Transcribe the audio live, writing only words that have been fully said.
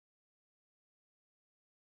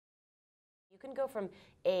can go from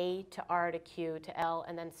A to R to Q to L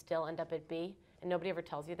and then still end up at B. And nobody ever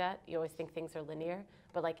tells you that. You always think things are linear.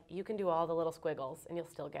 But like you can do all the little squiggles and you'll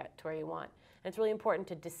still get to where you want. And it's really important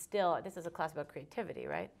to distill. This is a class about creativity,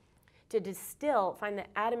 right? To distill, find the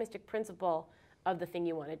atomistic principle of the thing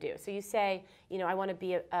you want to do. So you say, you know, I want to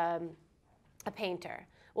be a painter.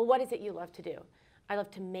 Well, what is it you love to do? I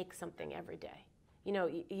love to make something every day. You know,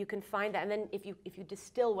 you can find that, and then if you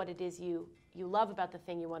distill what it is you love about the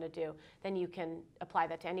thing you want to do, then you can apply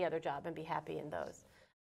that to any other job and be happy in those.